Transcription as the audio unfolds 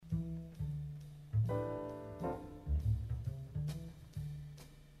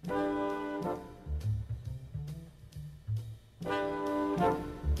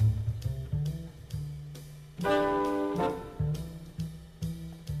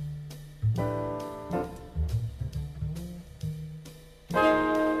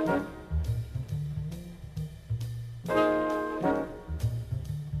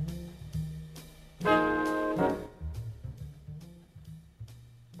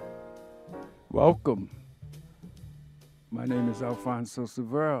Welcome. My name is Alfonso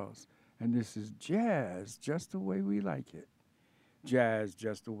Severos, and this is Jazz Just the Way We Like It. Jazz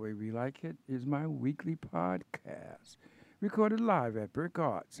Just the Way We Like It is my weekly podcast, recorded live at Brick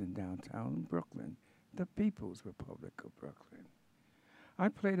Arts in downtown Brooklyn, the People's Republic of Brooklyn. I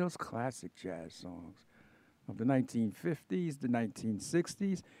play those classic jazz songs of the 1950s, the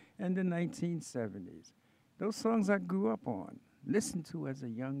 1960s, and the 1970s. Those songs I grew up on, listened to as a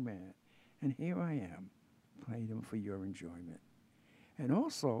young man, and here I am, playing them for your enjoyment. And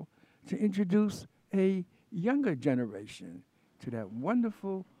also to introduce a younger generation to that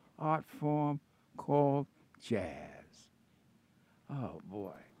wonderful art form called jazz. Oh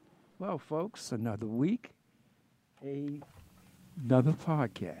boy. Well, folks, another week, another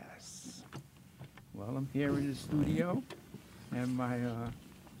podcast. Well, I'm here in the studio, and my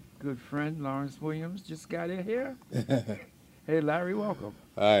good friend Lawrence Williams just got in here. Hey, Larry, welcome.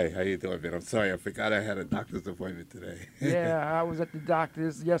 Hi, how you doing, man? I'm sorry, I forgot I had a doctor's appointment today. Yeah, I was at the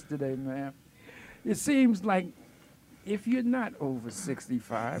doctor's yesterday, man. It seems like if you're not over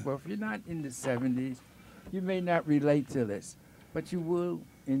 65, or if you're not in the 70s, you may not relate to this, but you will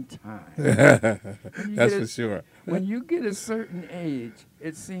in time. That's for sure. When you get a certain age,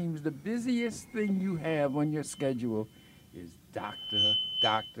 it seems the busiest thing you have on your schedule is doctor,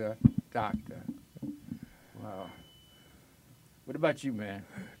 doctor, doctor. Wow. What about you, man?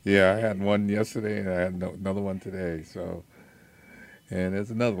 Yeah, I had one yesterday and I had another one today. And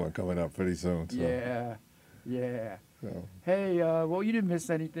there's another one coming up pretty soon. So, Yeah, yeah. So. Hey, well, you didn't miss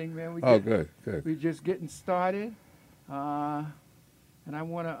anything, man. Good. We're just getting started, and I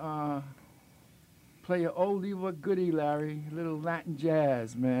want to play an oldie but goodie, Larry, a little Latin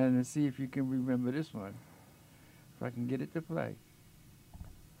jazz, man, and see if you can remember this one, if I can get it to play.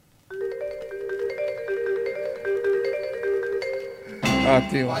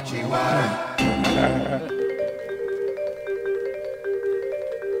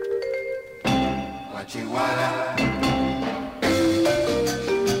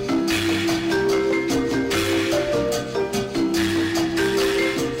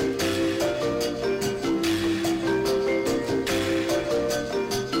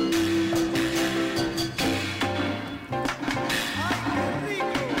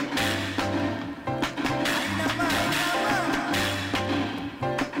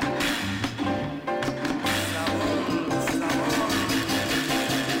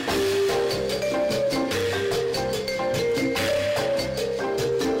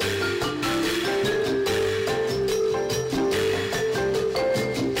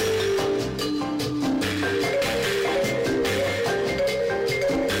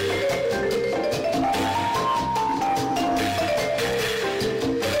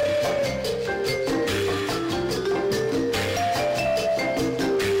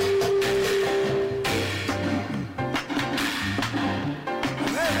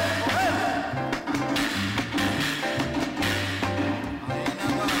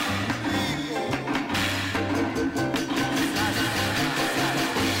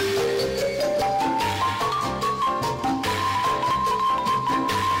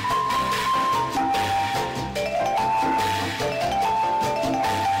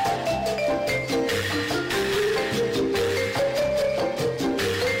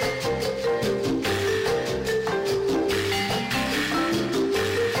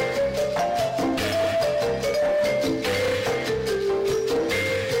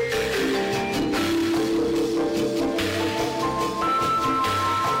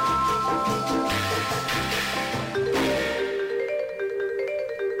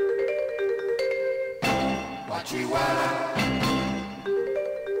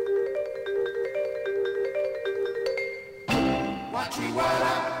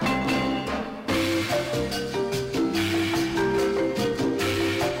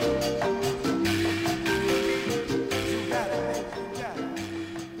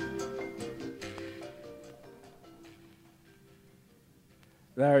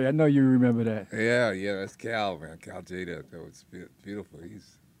 Larry, I know you remember that. Yeah, that's Cal, man. Cal Jada. That was beautiful.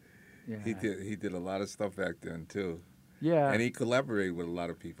 Yeah. He did a lot of stuff back then too. Yeah. And he collaborated with a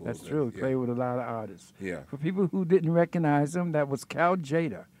lot of people. That's true. He played with a lot of artists. Yeah. For people who didn't recognize him, that was Cal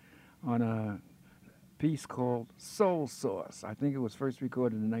Jada on a piece called Soul Source. I think it was first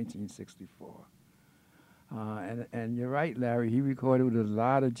recorded in 1964. And you're right, Larry. He recorded with a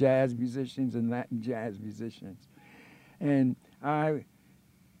lot of jazz musicians and Latin jazz musicians. And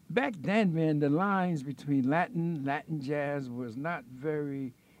back then, man, the lines between Latin jazz was not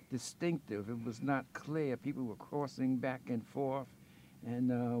very distinctive. It was not clear. People were crossing back and forth, and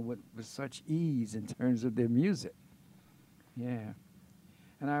with such ease in terms of their music. Yeah.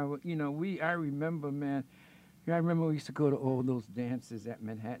 And I remember, man. I remember we used to go to all those dances at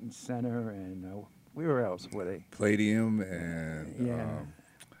Manhattan Center, and where else were they? Palladium and Yeah,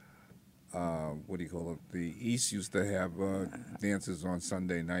 what do you call it? The East used to have dances on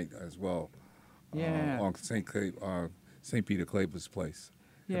Sunday night as well yeah, on St. Peter Claver's place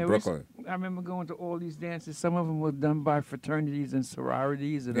in yeah. Brooklyn. I remember going to all these dances. Some of them were done by fraternities and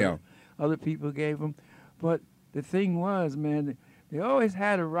sororities, and Yeah, other people gave them. But the thing was, man, they always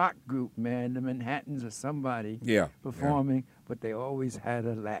had a rock group, man, the Manhattans or somebody yeah, performing, but they always had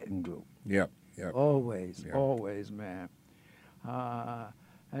a Latin group. yeah, yeah, Always, yeah, always, man. Uh,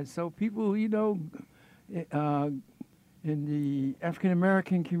 and so people, in the African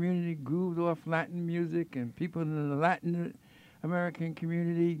American community grooved off Latin music, and people in the Latin American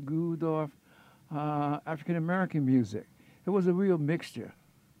community grooved off African American music. It was a real mixture.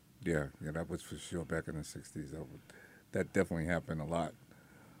 yeah, yeah. That was for sure back in the '60s. That definitely happened a lot.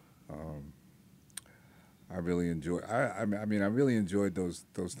 Um, I really enjoy. I mean, I really enjoyed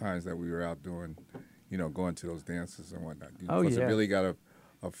those times that we were out doing, going to those dances and whatnot. Oh Because I yeah, really got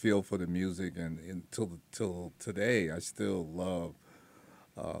a feel for the music, and till today, I still love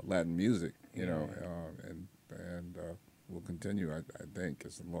Latin music. yeah, And will continue. I think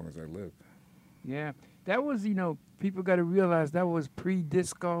as long as I live. yeah. That was, people got to realize that was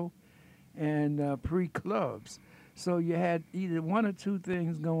pre-disco and pre-clubs. So you had either one or two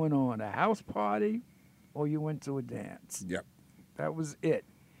things going on: a house party, or you went to a dance. Yep. That was it.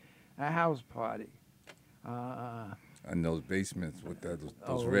 A house party. Uh, And those basements with those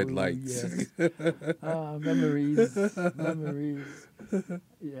oh, red lights. yes. Memories. Memories.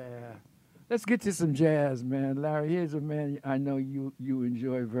 Yeah. Let's get to some jazz, man. Larry, here's a man I know you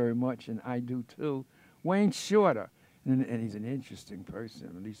enjoy very much, and I do too. Wayne Shorter. And he's an interesting person,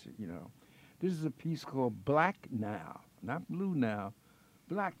 at least, This is a piece called Black Now. Not Blue Now.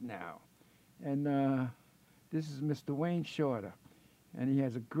 Black Now. And this is Mr. Wayne Shorter. And he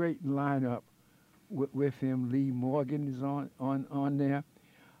has a great lineup with him. Lee Morgan is on there.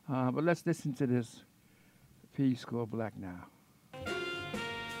 But let's listen to this piece called Black Now.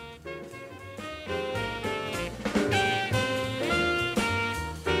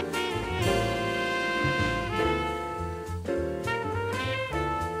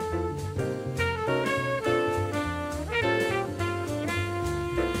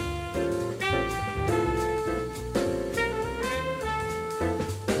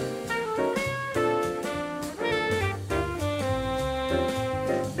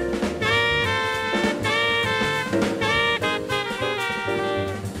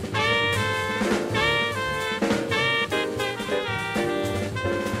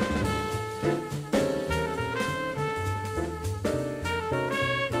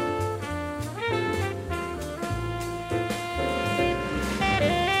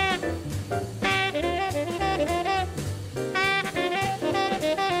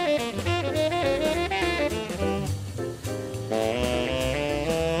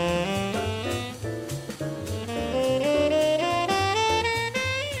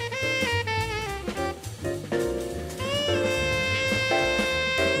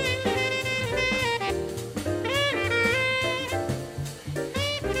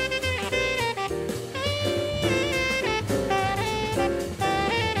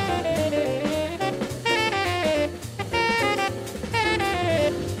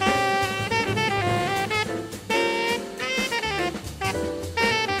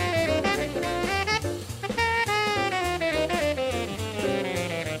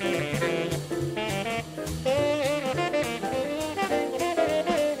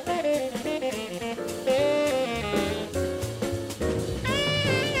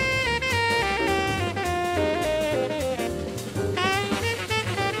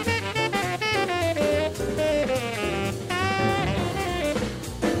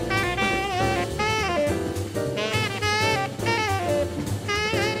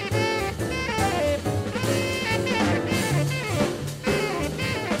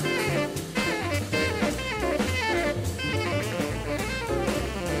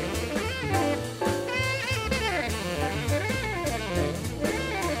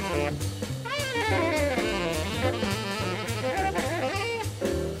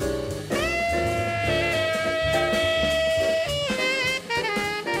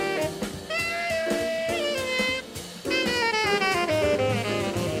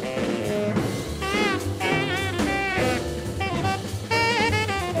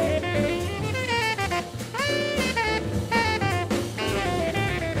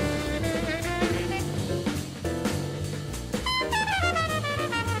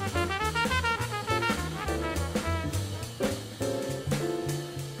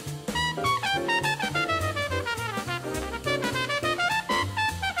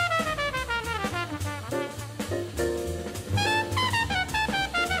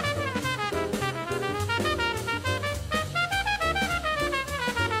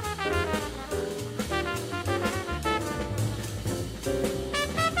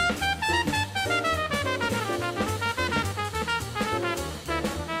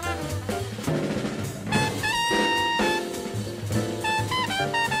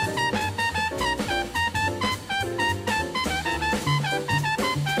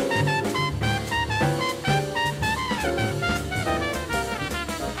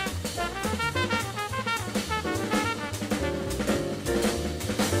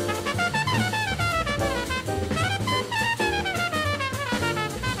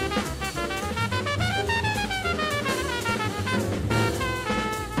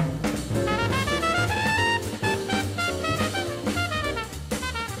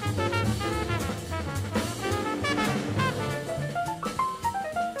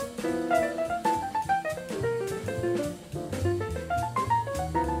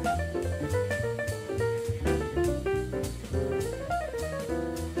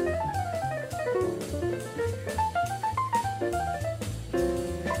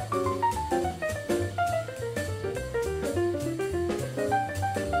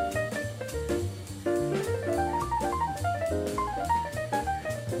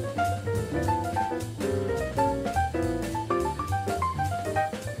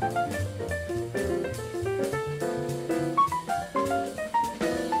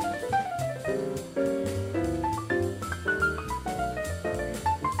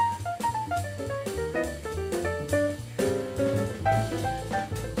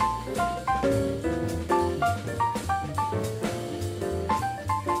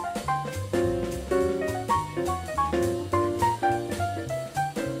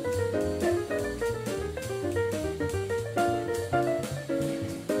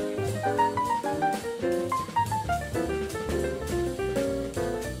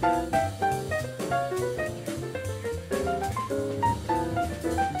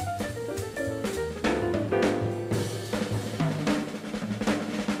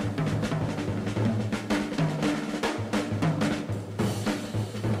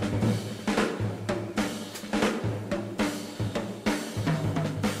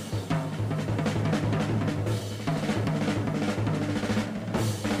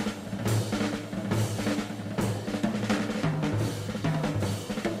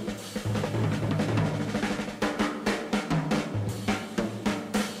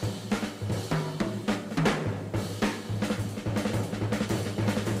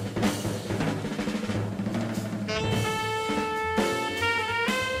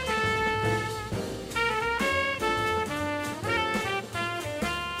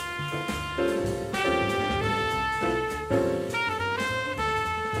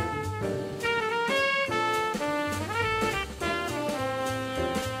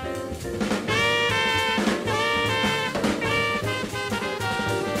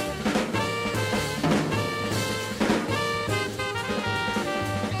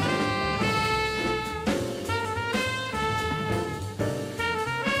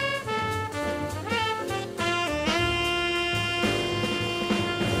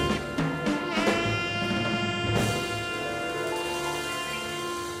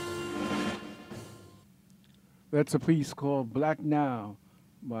 That's a piece called Black Now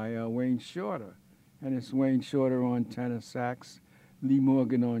by Wayne Shorter. And it's Wayne Shorter on tenor sax, Lee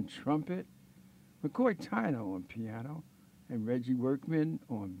Morgan on trumpet, McCoy Tyner on piano, and Reggie Workman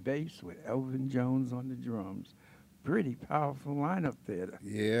on bass with Elvin Jones on the drums. Pretty powerful lineup there.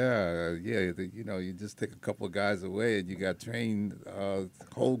 Yeah. You know, you just take a couple of guys away, and you got trained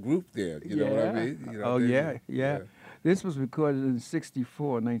whole group there. You know what I mean? You know, Oh, yeah. This was recorded in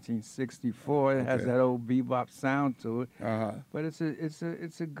 1964. It has Okay. that old bebop sound to it, Uh-huh. but it's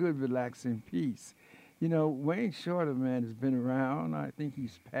a good relaxing piece. You know, Wayne Shorter, man, has been around. I think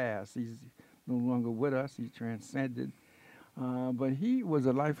he's passed. He's no longer with us. He's transcended. But he was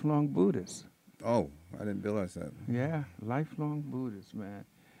a lifelong Buddhist. Oh, I didn't realize that. Yeah, lifelong Buddhist, man.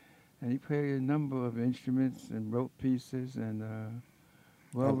 And he played a number of instruments and wrote pieces and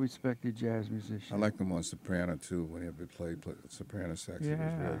well-respected jazz musician. I liked him on soprano too when he ever played soprano sax. It was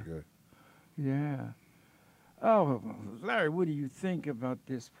Yeah. really good. Yeah. Oh, Larry, what do you think about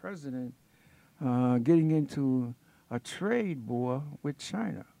this president getting into a trade war with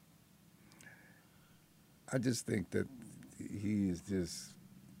China? I just think that he is just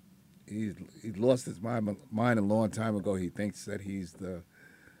he lost his mind a long time ago. He thinks that he's the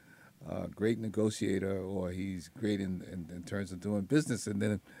great negotiator or he's great in terms of doing business, and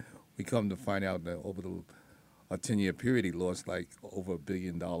then we come to find out that over a 10-year period he lost like over $1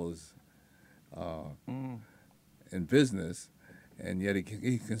 billion in business, and yet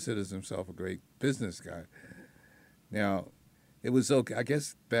he considers himself a great business guy. Now, it was okay. I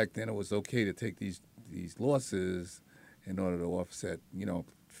guess back then it was okay to take these losses in order to offset, you know,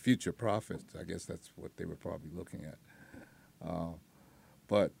 future profits. I guess that's what they were probably looking at.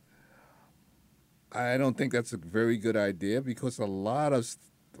 But I don't think that's a very good idea because a lot of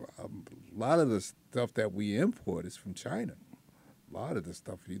the stuff that we import is from China. A lot of the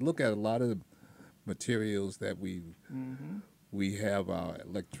stuff. You look at a lot of the materials that we have, our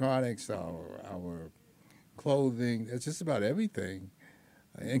electronics, our clothing. It's just about everything,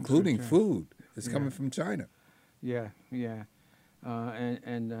 including food, is coming from China. Yeah.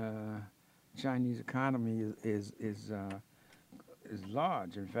 And Chinese economy is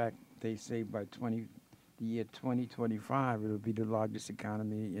large. In fact, they say by the year 2025, it'll be the largest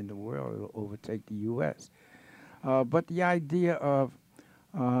economy in the world. It'll overtake the U.S. But the idea of,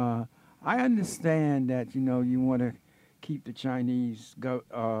 I understand that, you know, you want to keep the Chinese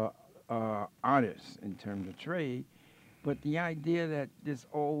honest in terms of trade, but the idea that this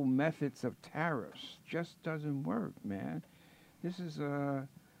old methods of tariffs just doesn't work, man. This is a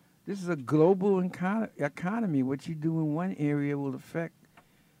global economy. What you do in one area will affect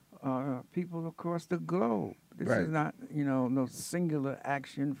people across the globe. This Right. is not, you know, no singular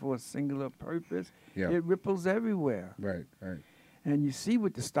action for a singular purpose. Yeah. It ripples everywhere. Right. And you see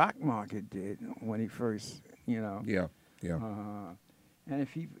what the stock market did when he first, you know. Yeah. And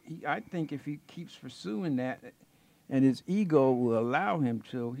if I think if he keeps pursuing that, and his ego will allow him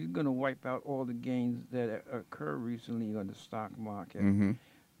to, he's going to wipe out all the gains that occurred recently on the stock market. Mm-hmm.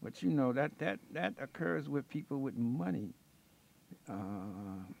 But you know that occurs with people with money.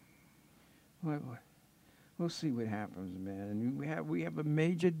 We'll see what happens, man. And we have a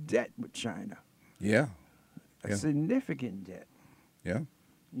major debt with China, Yeah. a significant debt. Yeah.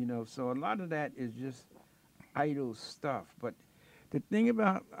 You know, so a lot of that is just idle stuff. But the thing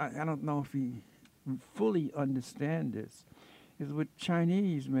about, I don't know if he fully understand this, is with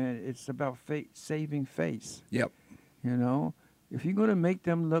Chinese, man, it's about saving face. Yep. You know, if you're going to make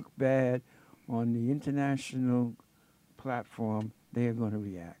them look bad on the international platform, they are going to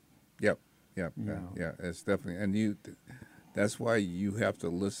react. Yep. You know. Yeah. It's definitely, and that's why you have to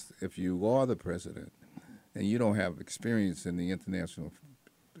list, if you are the president and you don't have experience in the international,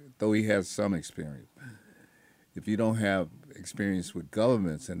 though he has some experience, if you don't have experience with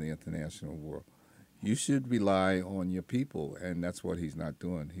governments in the international world, you should rely on your people, and that's what he's not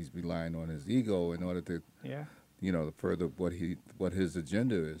doing. He's relying on his ego in order to, you know, to further what his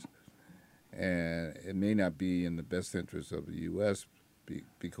agenda is, and it may not be in the best interest of the U.S.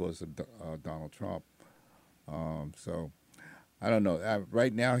 Because of Donald Trump. So I don't know.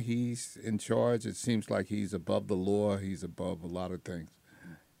 Right now he's in charge. It seems like he's above the law. He's above a lot of things,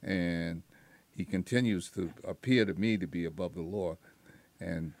 and he continues to appear to me to be above the law,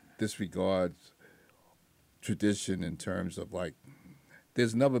 and disregards tradition in terms of, like,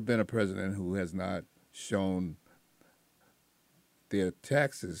 there's never been a president who has not shown their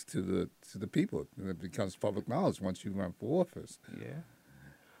taxes to the people. And it becomes public knowledge once you run for office. Yeah.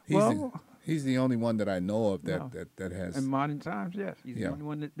 He's the only one that I know of that has. In modern times, yes. He's the only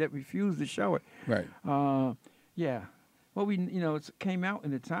one that refused to show it. Right. Yeah. Well, it came out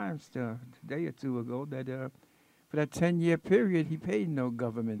in the Times a day or two ago that for that 10-year period, he paid no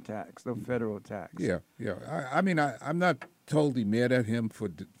government tax, no federal tax. Yeah, yeah. I mean, I'm not totally mad at him for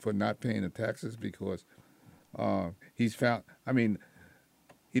not paying the taxes because he's found. I mean,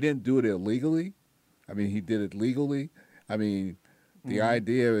 he didn't do it illegally. I mean, he did it legally. I mean, the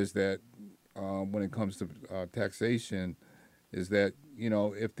idea is that when it comes to taxation, is that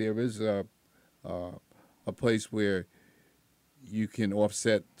if there is a place where you can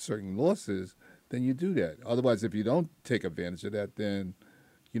offset certain losses, then you do that. Otherwise, if you don't take advantage of that, then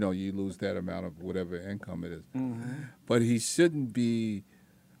you lose that amount of whatever income it is. But he shouldn't be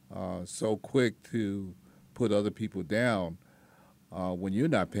so quick to put other people down when you're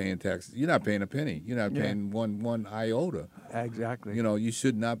not paying taxes. You're not paying a penny. You're not paying one iota. Exactly. You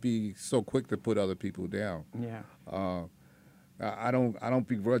should not be so quick to put other people down. Yeah. I don't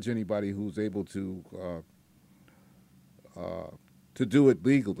begrudge anybody who's able to do it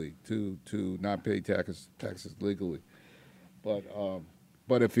legally, to not pay taxes legally.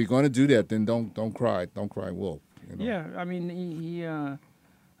 But if you're going to do that, then don't cry wolf. Yeah, I mean he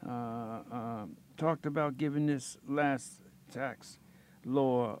talked about giving this last tax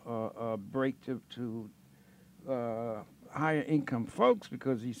law a break to higher income folks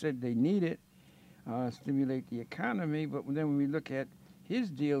because he said they need it, stimulate the economy. But then when we look at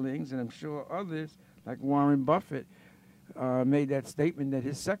his dealings, and I'm sure others like Warren Buffett made that statement that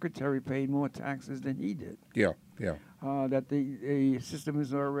his secretary paid more taxes than he did. Yeah, yeah. That the system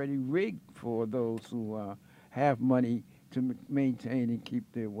is already rigged for those who have money to maintain and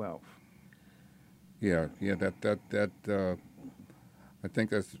keep their wealth. Yeah, yeah. That I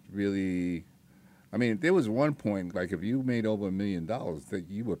think that's really. I mean, there was one point, like if you made over $1 million, that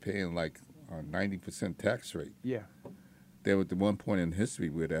you were paying like a 90% tax rate. Yeah. There was the one point in history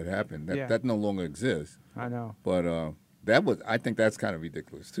where that happened. That no longer exists. I know. But I think that's kind of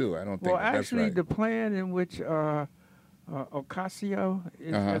ridiculous too. I don't think that's actually, right. the plan in which Ocasio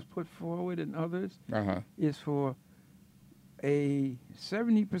has put forward and others is for a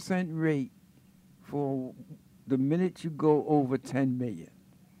 70% rate for the minute you go over 10 million.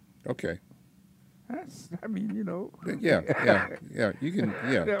 Okay. I mean, Yeah. You can.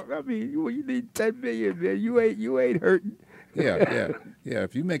 Yeah. I mean, you need 10 million, man. You ain't hurting. Yeah.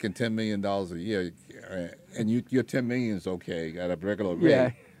 If you're making $10 million a year, and your 10 million is okay at a regular rate.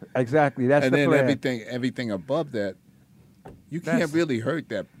 Yeah, exactly. That's and the plan. And then everything above that, you can't really hurt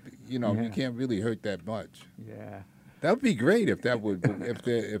that. You can't really hurt that much. Yeah. That would be great if that would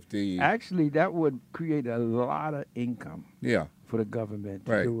if the actually that would create a lot of income. Yeah. For the government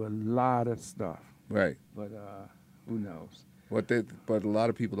to do a lot of stuff. Right. But who knows? But a lot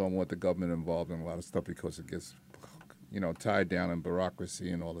of people don't want the government involved in a lot of stuff because it gets, tied down in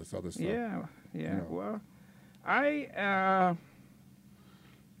bureaucracy and all this other stuff. Yeah. Well,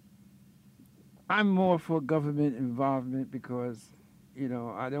 I'm more for government involvement because,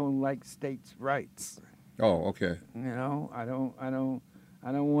 I don't like states' rights. Oh, okay. I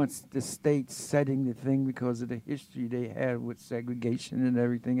don't want the states setting the thing because of the history they had with segregation and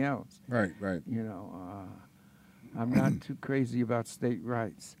everything else. Right. I'm not too crazy about state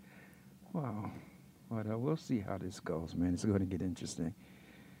rights. Well, we'll see how this goes, man. It's going to get interesting.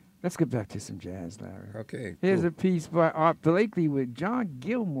 Let's get back to some jazz, Larry. Okay. Here's a piece by Art Blakey with John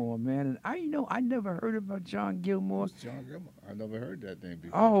Gilmore, man. And I never heard about John Gilmore. Who's John Gilmore? I never heard that name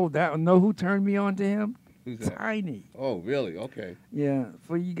before. Oh, know who turned me on to him? Who's that? Tiny. Oh, really? Okay. Yeah.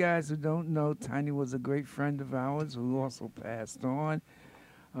 For you guys who don't know, Tiny was a great friend of ours who also passed on.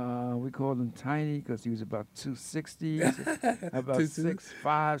 We called him Tiny because he was about 260, about 6'5",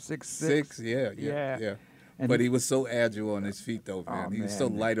 6'6". Yeah. But he was so agile on his feet, though, man. He was so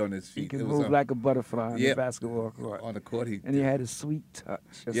light on his feet. He could move like a butterfly on the basketball court. On the court, he had a sweet touch,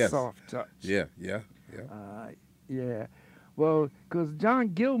 a soft touch. Yeah. Yeah. Well, because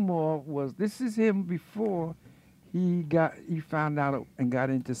John Gilmore this is him before he found out and got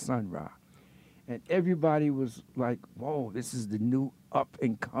into Sun Ra. And everybody was like, whoa, this is the new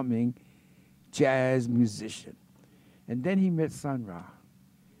up-and-coming jazz musician. And then he met Sun Ra,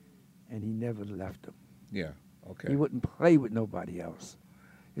 and he never left him. Yeah, okay. He wouldn't play with nobody else.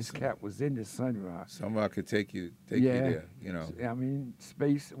 His cat was in the Sun Ra. Sun Ra could take you there, I mean,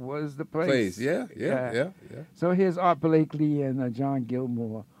 space was the place. Yeah. So here's Art Blakey and John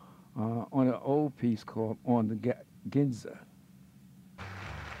Gilmore on an old piece called On the Ginza.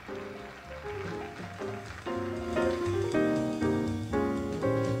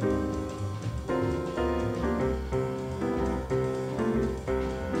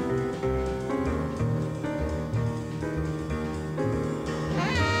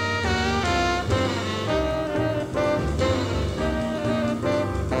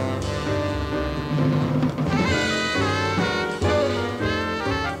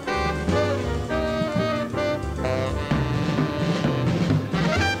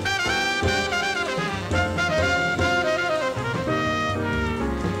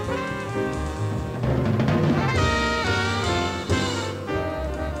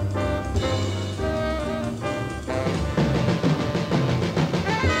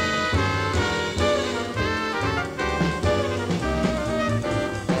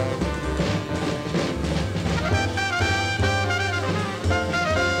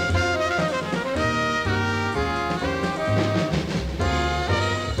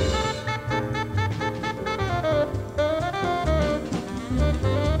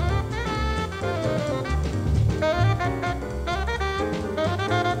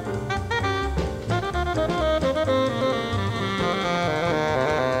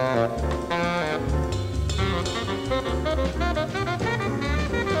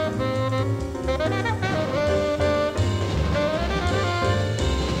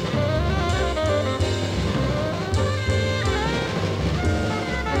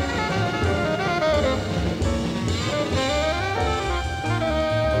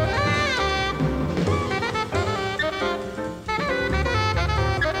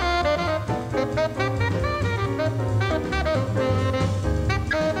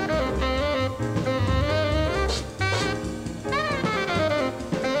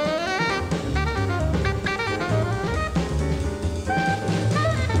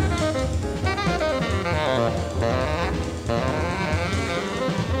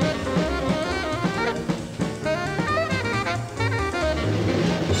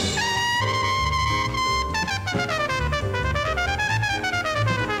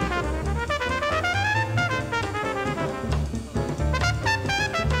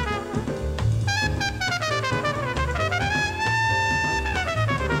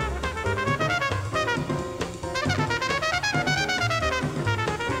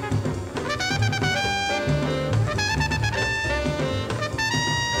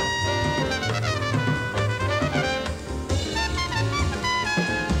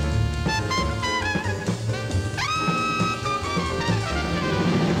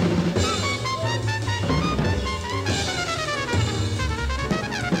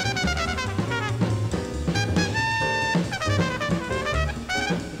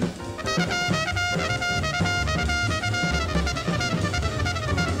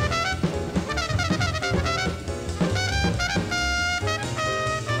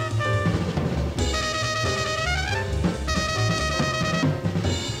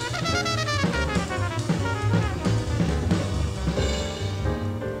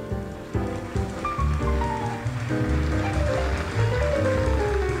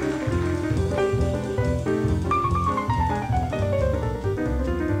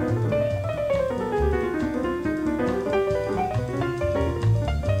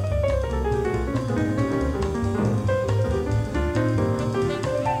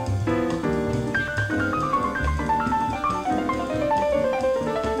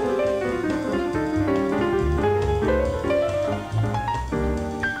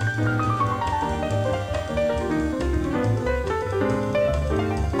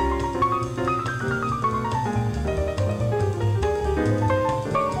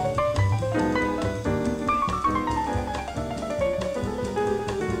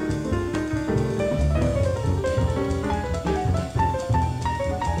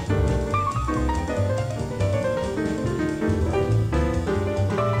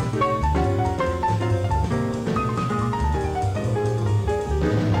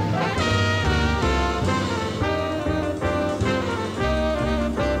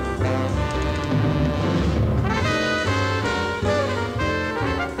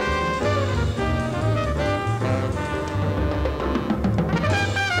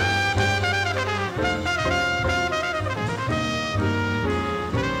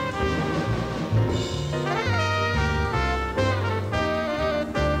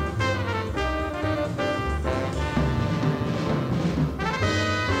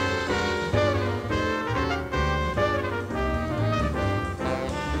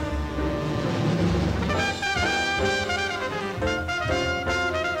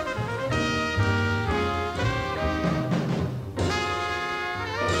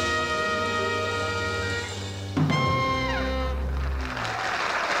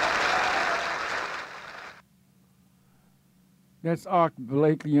 That's Art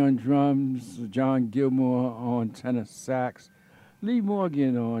Blakely on drums, John Gilmore on tenor sax, Lee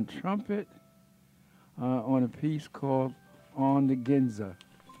Morgan on trumpet, on a piece called On the Ginza.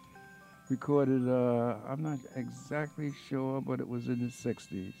 Recorded, I'm not exactly sure, but it was in the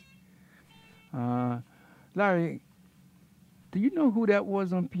 60s. Larry, do you know who that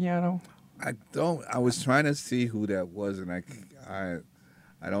was on piano? I don't. I was trying to see who that was, and I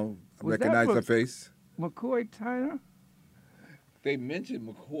don't Was that recognize the face. McCoy Tyner? They mentioned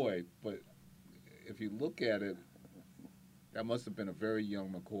McCoy, but if you look at it, that must have been a very young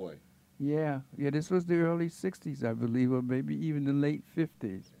McCoy. Yeah, this was the early 60s, I believe, or maybe even the late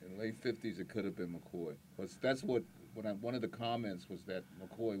 50s. In the late 50s, it could have been McCoy. But that's what one of the comments was that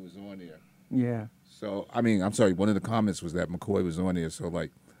McCoy was on there. Yeah. So, I mean, I'm sorry, one of the comments was that McCoy was on there. So,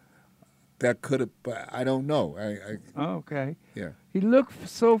 like, that could have, but I don't know. Okay. Yeah. He looked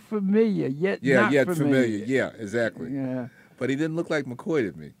so familiar, yet not familiar. Yeah, exactly. Yeah. But he didn't look like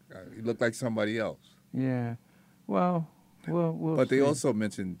McCoy to me. He looked like somebody else. Yeah. Well, we'll But they see. also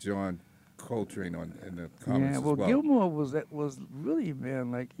mentioned John Coltrane in the comments Yeah, well, as well. Gilmore was really,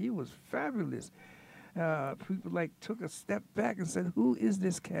 man, like he was fabulous. People like took a step back and said, "Who is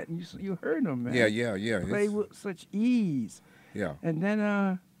this cat?" And you heard him, man. Yeah. Play with such ease. Yeah. And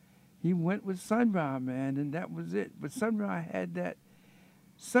then he went with Sun Ra, man, and that was it. But Sun Ra had that.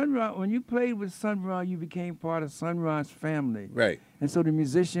 Sun Ra, when you played with Sun Ra, you became part of Sun Ra's family. Right. And so the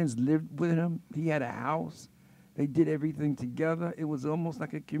musicians lived with him. He had a house. They did everything together. It was almost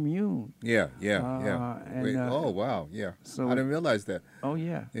like a commune. Yeah. And, Wait, oh, wow. Yeah. so- I didn't realize that. Oh,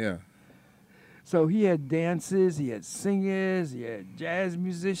 yeah. Yeah. So he had dances, he had singers, he had jazz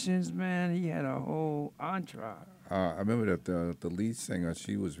musicians, man. He had a whole entourage. I remember that the lead singer,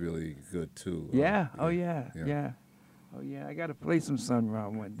 she was really good, too. Yeah. Oh, yeah. Oh, yeah. I got to play some Sun Ra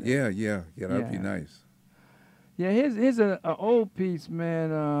one day. Yeah. That'd be Yeah. nice. Yeah, here's a old piece,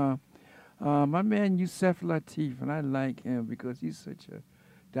 man. My man Yusef Lateef, and I like him because he's such a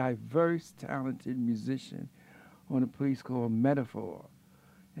diverse, talented musician on a piece called Metaphor.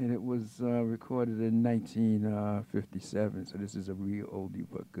 And it was recorded in 1957, so this is a real oldie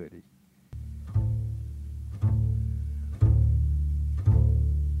but goodie.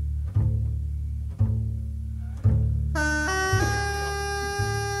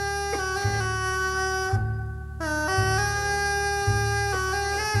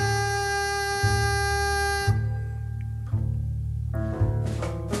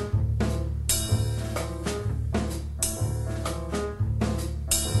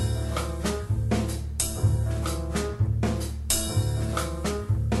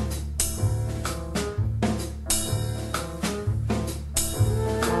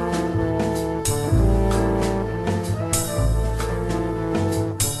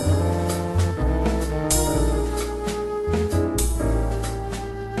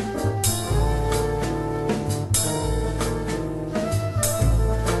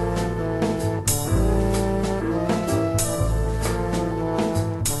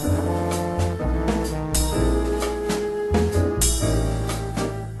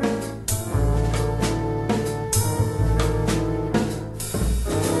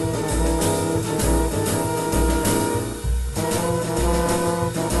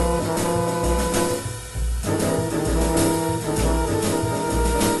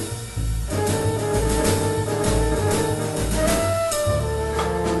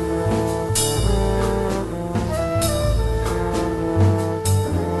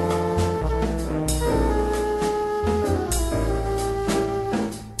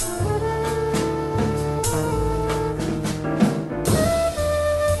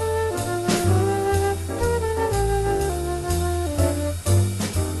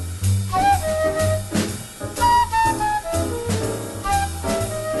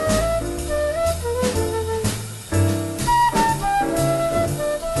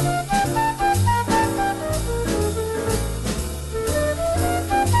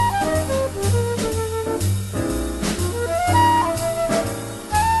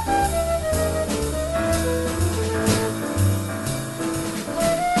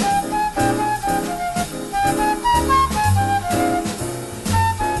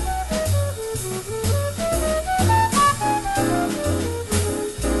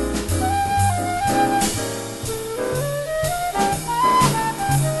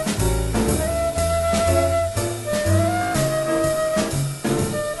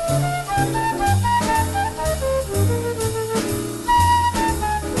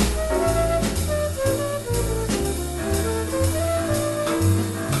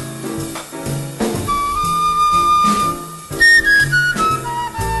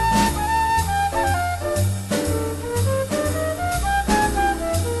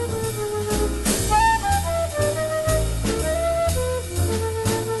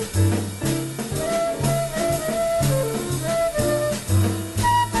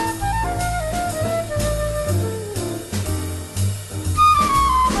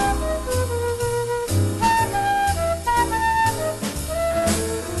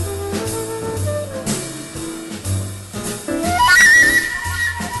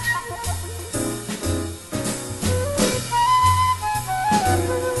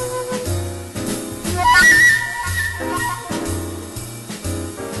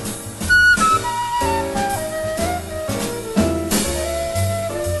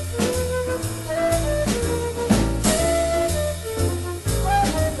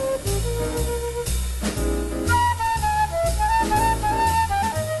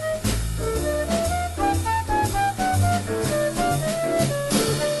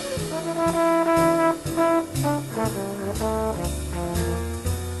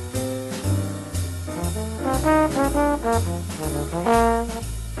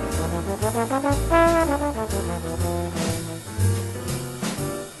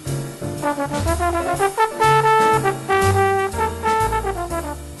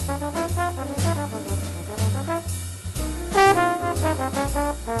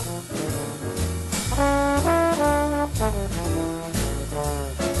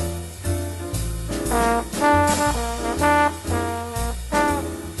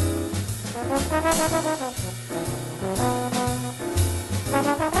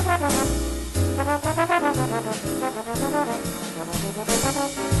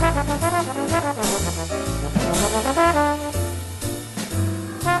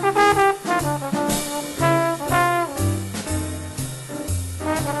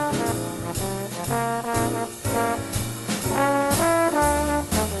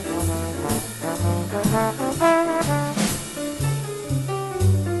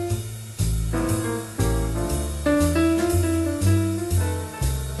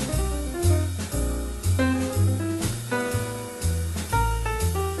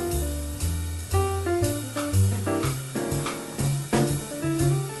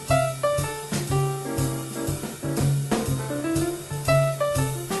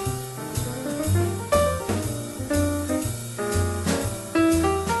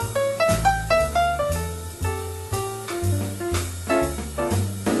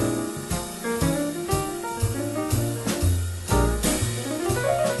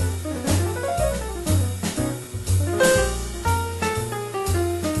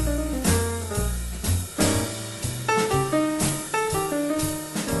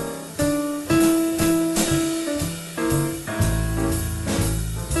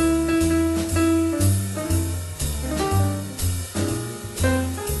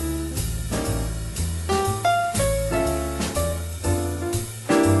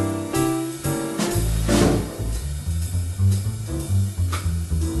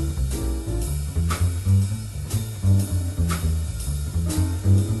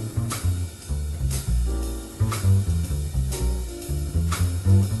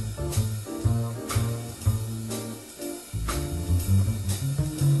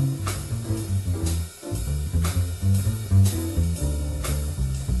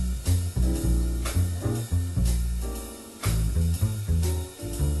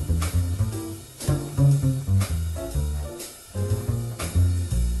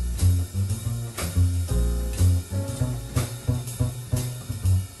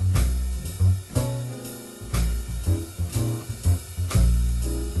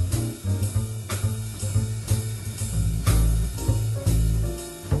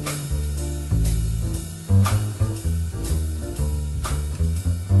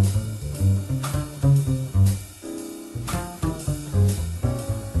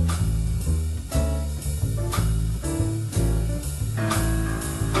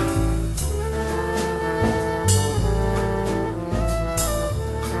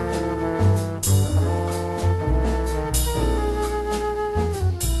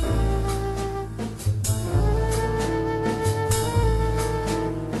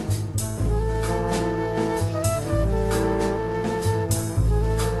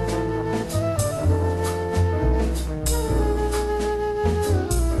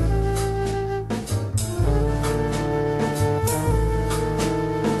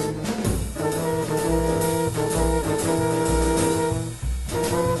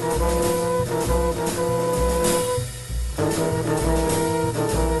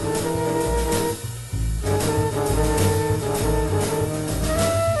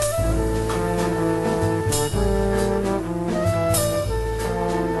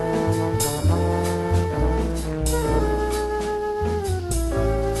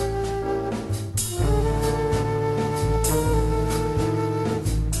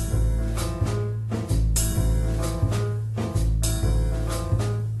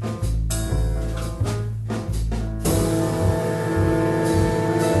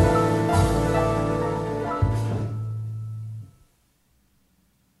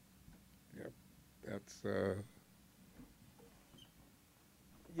 That's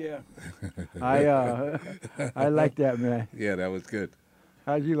Yeah. I I like that, man. yeah, that was good.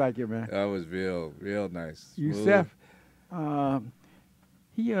 How'd you like it, man? That was real nice. Smooth. Yusef, um,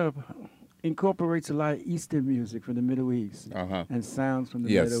 he incorporates a lot of Eastern music from the Middle East Uh-huh. and sounds from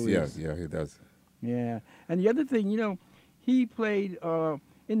the Yes, Middle yeah, East. yeah, he does. Yeah. And the other thing, he played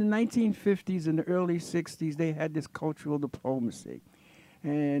in the 1950s and the early 60s, they had this cultural diplomacy.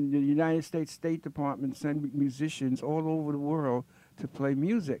 And the United States State Department sent musicians all over the world to play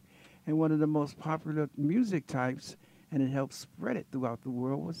music. And one of the most popular music types, and it helped spread it throughout the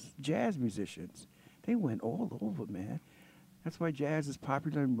world, was jazz musicians. They went all over, man. That's why jazz is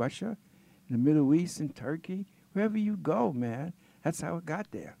popular in Russia, in the Middle East, in Turkey, wherever you go, man. That's how it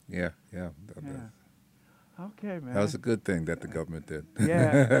got there. Yeah, yeah. Yeah. Okay, man. That was a good thing that the government did.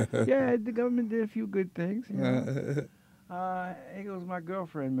 Yeah, yeah. The government did a few good things. You know. Here goes my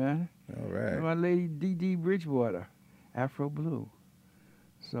girlfriend, man. All right. My lady D.D. Bridgewater, Afro Blue.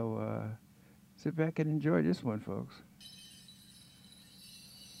 So sit back and enjoy this one, folks.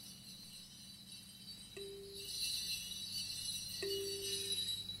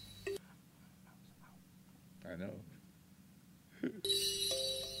 I know.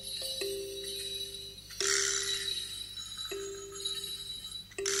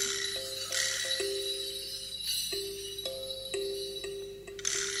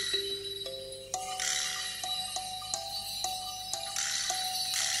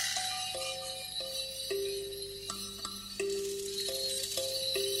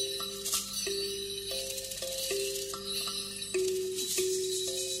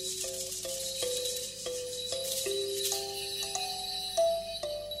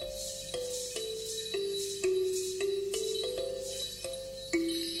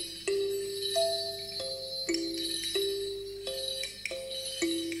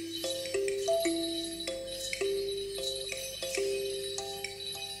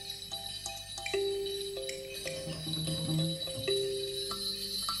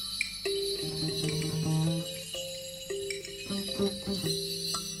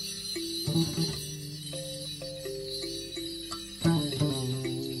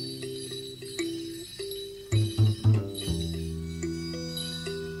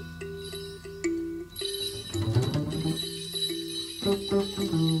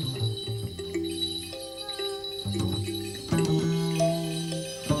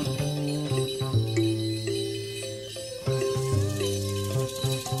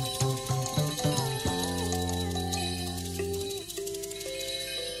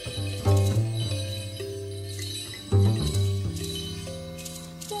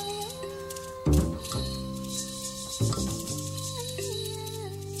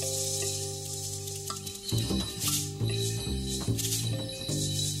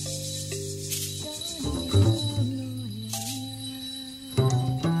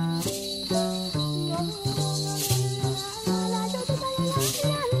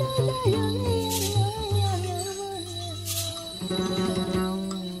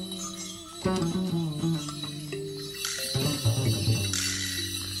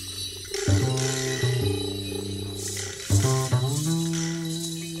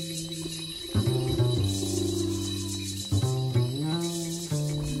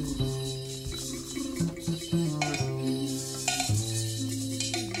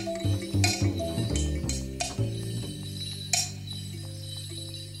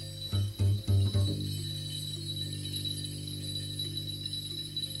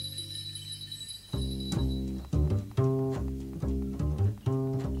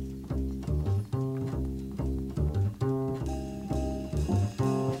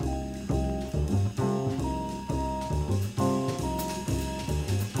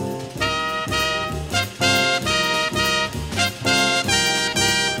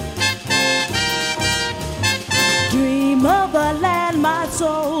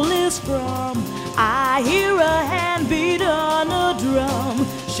 soul is from. I hear a hand beat on a drum.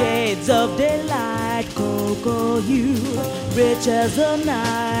 Shades of daylight, cocoa hue, rich as the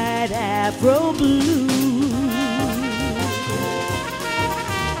night, Afro blue.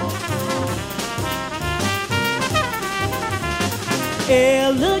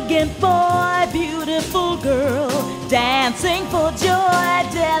 Elegant boy, beautiful girl, dancing for joy,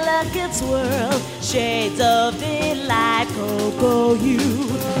 delicate swirl. Shades of delight, cocoa hue,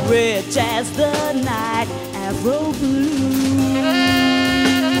 rich as the night, Afro blue.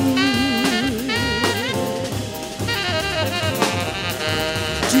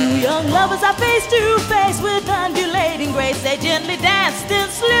 Two young lovers are face to face with undulating grace. They gently dance, then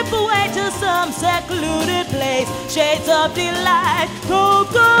slip away to some secluded place. Shades of delight,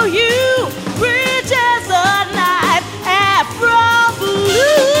 cocoa hue, rich as the night, Afro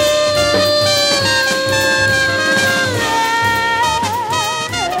blue.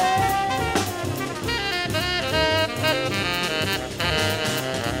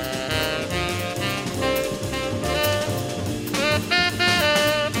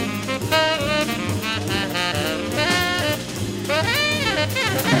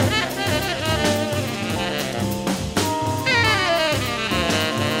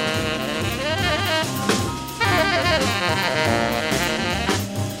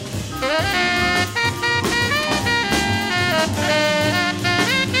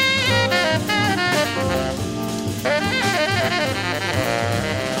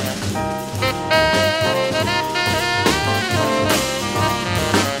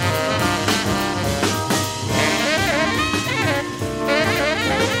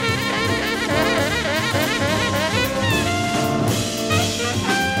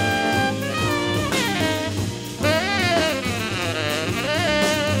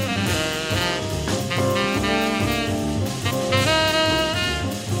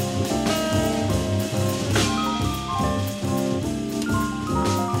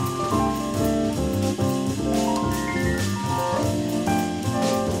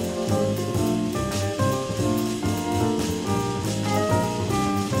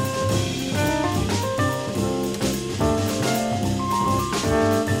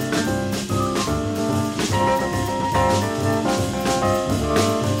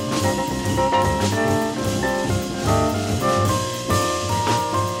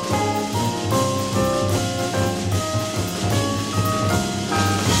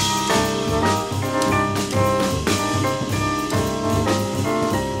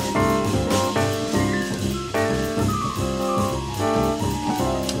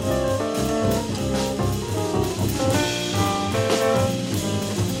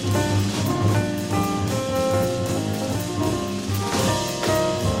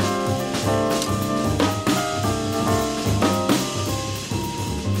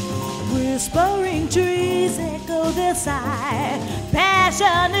 a sigh,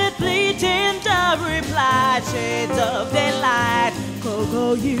 passionate fleeting to reply, shades of daylight,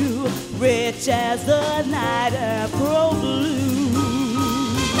 Coco, you rich as the night, Afro blue.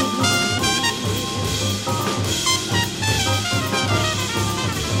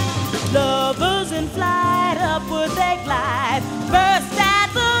 Lovers in flight, upward they glide, burst at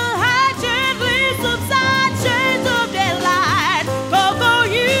the height, gently subside, shades of daylight, Coco,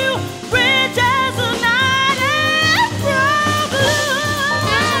 you rich as the night, Afro blue,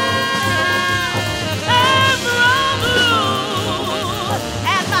 Afro blue.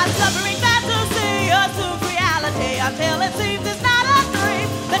 And my suffering fantasy assumes reality until it seems it's not a dream.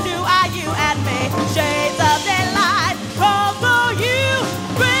 Then do I, you, and me, shades of daylight, Coco, you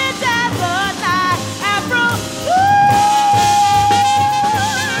rich as the night, Afro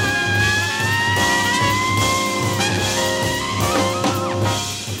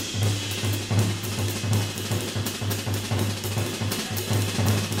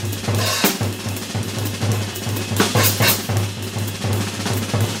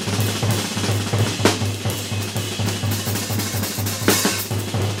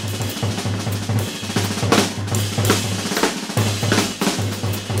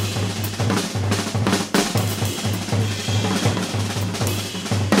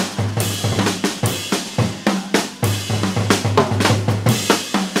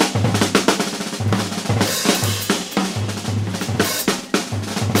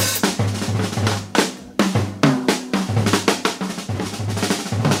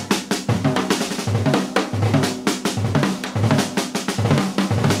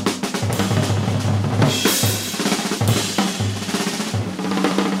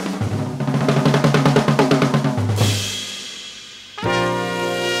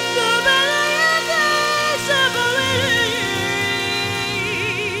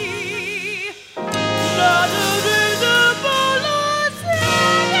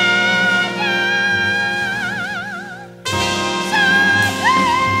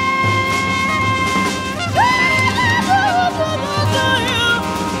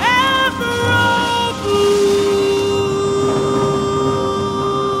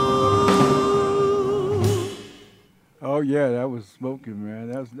Oh yeah, that was smoking, man.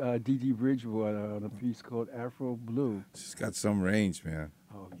 That was D.D. Bridgewater on a piece called Afro Blue. She's got some range, man.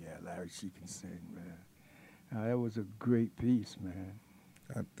 Oh yeah, Larry, she can sing, man. That was a great piece, man.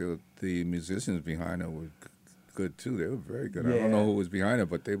 The musicians behind her were good too. They were very good. I Yeah. don't know who was behind her,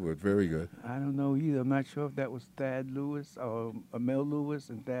 but they were very good. I don't know either. I'm not sure if that was Thad Lewis or Mel Lewis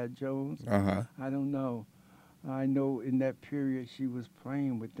and Thad Jones. Uh-huh. I don't know. I know in that period she was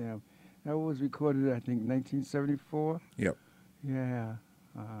playing with them. That was recorded, I think, 1974. Yep. Yeah.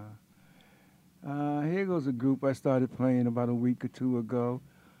 Here goes a group I started playing about a week or two ago.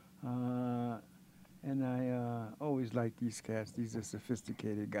 And I always liked these cats. These are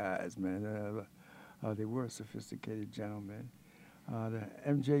sophisticated guys, man. They were sophisticated gentlemen. The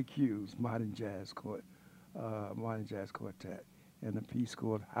MJQs, Modern Jazz Quartet, and a piece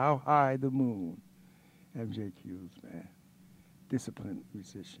called How High the Moon. MJQs, man. Disciplined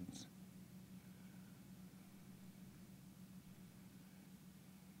musicians.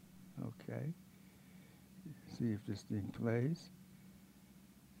 Okay. See if this thing plays.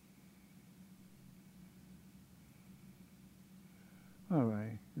 All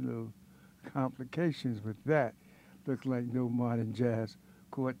right, little complications with that. Look like no Modern Jazz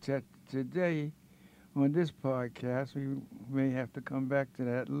Quartet today on this podcast. We may have to come back to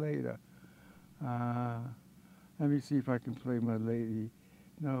that later. Let me see if I can play my lady.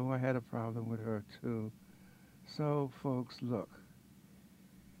 No, I had a problem with her too. So, folks, look.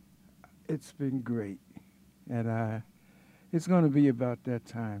 It's been great, and it's going to be about that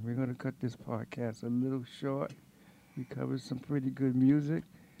time. We're going to cut this podcast a little short. We covered some pretty good music.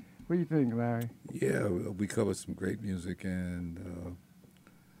 What do you think, Larry? Yeah, we covered some great music, and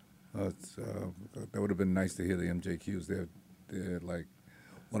that would have been nice to hear the MJQs. They're like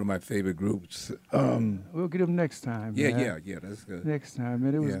one of my favorite groups. We'll get them next time. Yeah, man. yeah, that's good. Next time,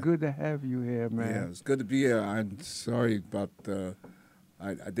 and it was Yeah. good to have you here, man. Yeah, it's good to be here. I'm sorry about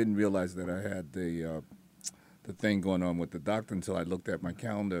I didn't realize that I had the thing going on with the doctor until I looked at my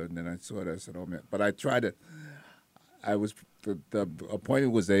calendar, and then I saw it. I said, "Oh man!" But I tried to. The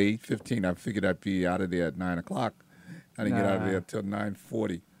appointment was at 8:15. I figured I'd be out of there at 9 o'clock. I didn't get out of there until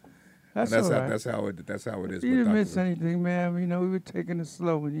 9:40. That's And all right. That's how it is. You with didn't miss doctors. anything, man. You know, we were taking it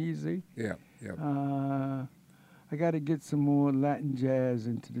slow and easy. Yeah. I got to get some more Latin jazz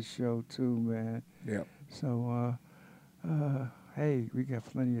into the show too, man. Yeah. So, hey, we got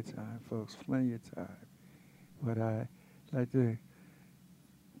plenty of time, folks, plenty of time. But I'd like to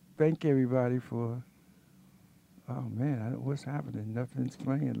thank everybody for Oh man, what's happening? Nothing's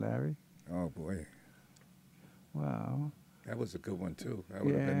playing, Larry. Oh boy, Wow. that was a good one too. That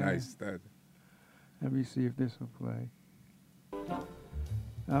would have been Yeah. nice. Let me see if this will play.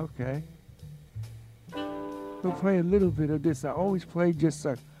 Okay. We'll play a little bit of this. I always play just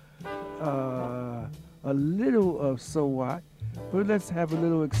a little of So What, but let's have a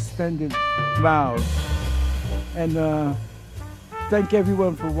little extended loud. And thank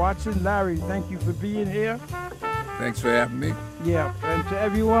everyone for watching. Larry, thank you for being here. Thanks for having me. Yeah, and to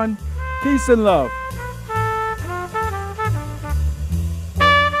everyone, peace and love.